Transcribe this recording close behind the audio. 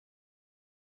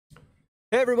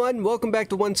Hey everyone, welcome back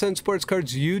to 1 Cent Sports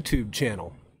Cards YouTube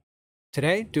channel.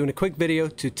 Today, doing a quick video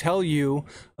to tell you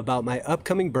about my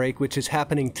upcoming break, which is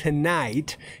happening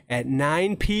tonight at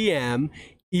 9 p.m.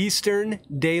 Eastern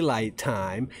Daylight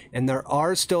Time, and there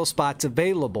are still spots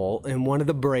available in one of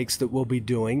the breaks that we'll be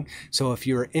doing. So if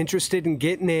you're interested in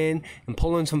getting in and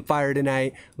pulling some fire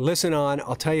tonight, listen on.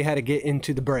 I'll tell you how to get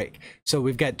into the break. So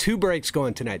we've got two breaks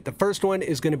going tonight. The first one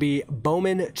is going to be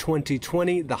Bowman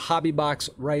 2020, the hobby box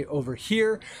right over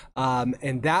here,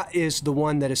 and that is the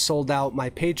one that is sold out. My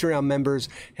Patreon members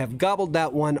have gobbled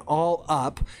that one all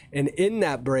up, and in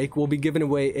that break we'll be giving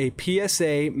away a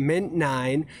PSA Mint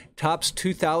 9 Topps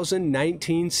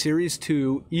 2019 Series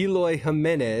 2 Eloy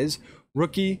Jimenez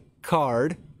rookie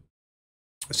card.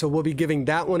 So we'll be giving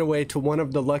that one away to one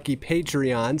of the lucky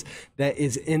Patreons that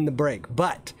is in the break.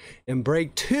 But in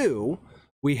break 2,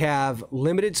 we have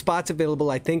limited spots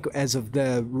available. I think as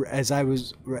I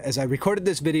recorded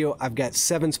this video, I've got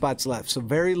 7 spots left. So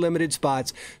very limited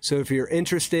spots. So if you're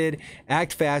interested,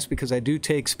 act fast, because I do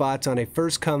take spots on a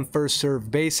first come, first serve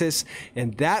basis.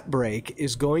 And that break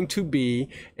is going to be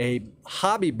a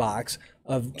hobby box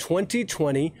of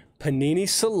 2020 Panini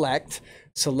Select.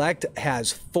 Select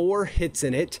has 4 hits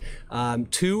in it,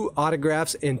 2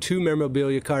 autographs and 2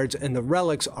 memorabilia cards, and the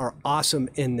relics are awesome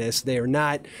in this. They are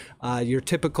not your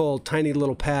typical tiny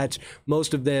little patch.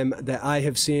 Most of them that I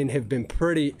have seen have been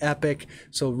pretty epic,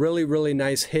 so really, really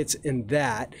nice hits in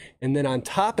that. And then on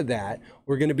top of that,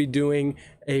 we're going to be doing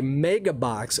a mega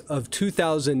box of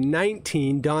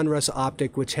 2019 Donruss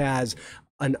Optic, which has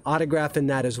an autograph in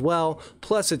that as well.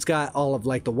 Plus it's got all of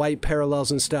like the white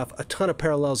parallels and stuff, a ton of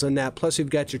parallels in that. Plus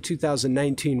you've got your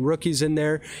 2019 rookies in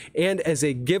there. And as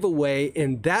a giveaway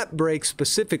in that break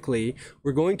specifically,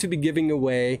 we're going to be giving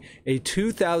away a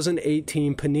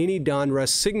 2018 Panini Donruss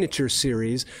Signature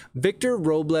Series Victor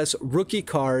Robles rookie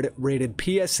card rated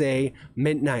PSA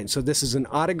Mint 9. So this is an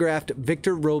autographed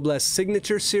Victor Robles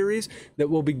Signature Series that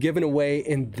will be given away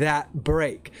in that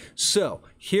break. So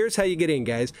here's how you get in,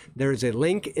 guys. There is a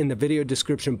link in the video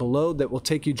description below that will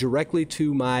take you directly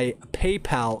to my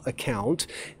PayPal account.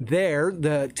 There,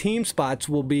 the team spots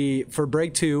will be, for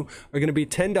break 2, are going to be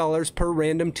 $10 per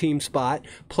random team spot,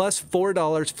 plus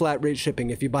 $4 flat rate shipping.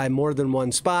 If you buy more than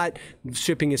one spot,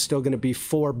 shipping is still going to be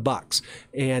 $4.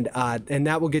 And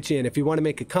that will get you in. If you want to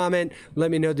make a comment,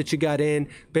 let me know that you got in.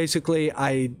 Basically,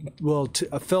 I will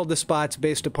fill the spots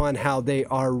based upon how they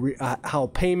are, how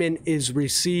payment is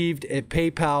received at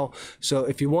PayPal. So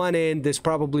if you want in, this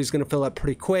probably is going to fill up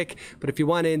pretty quick, but if you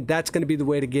want in, that's going to be the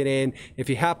way to get in. If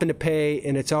you happen to pay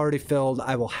and it's already filled,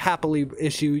 I will happily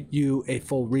issue you a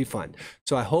full refund.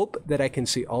 So I hope that I can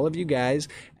see all of you guys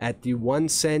at the 1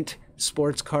 Cent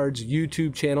Sports Cards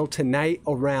YouTube channel tonight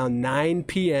around 9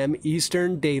 p.m.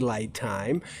 Eastern Daylight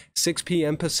Time, 6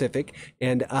 p.m. Pacific,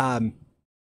 and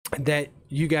that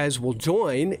you guys will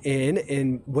join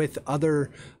in with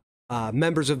other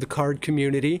members of the card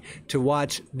community to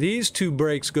watch these 2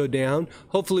 breaks go down.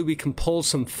 Hopefully we can pull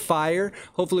some fire.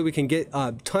 Hopefully we can get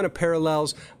a ton of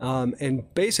parallels and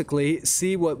basically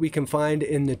see what we can find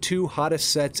in the 2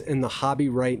 hottest sets in the hobby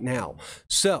right now.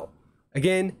 So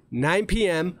again, 9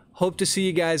 p.m. Hope to see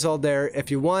you guys all there.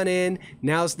 If you want in,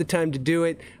 now's the time to do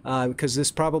it, because this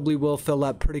probably will fill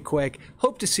up pretty quick.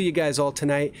 Hope to see you guys all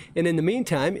tonight. And in the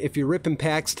meantime, if you're ripping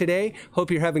packs today, hope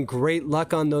you're having great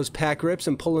luck on those pack rips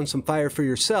and pulling some fire for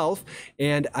yourself.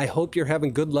 And I hope you're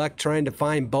having good luck trying to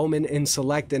find Bowman and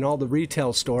Select in all the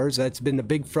retail stores. That's been the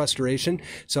big frustration.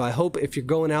 So I hope if you're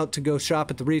going out to go shop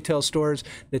at the retail stores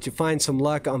that you find some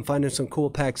luck on finding some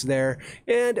cool packs there.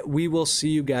 And we will see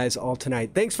you guys all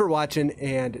tonight. Thanks for watching,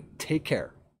 and take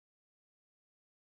care.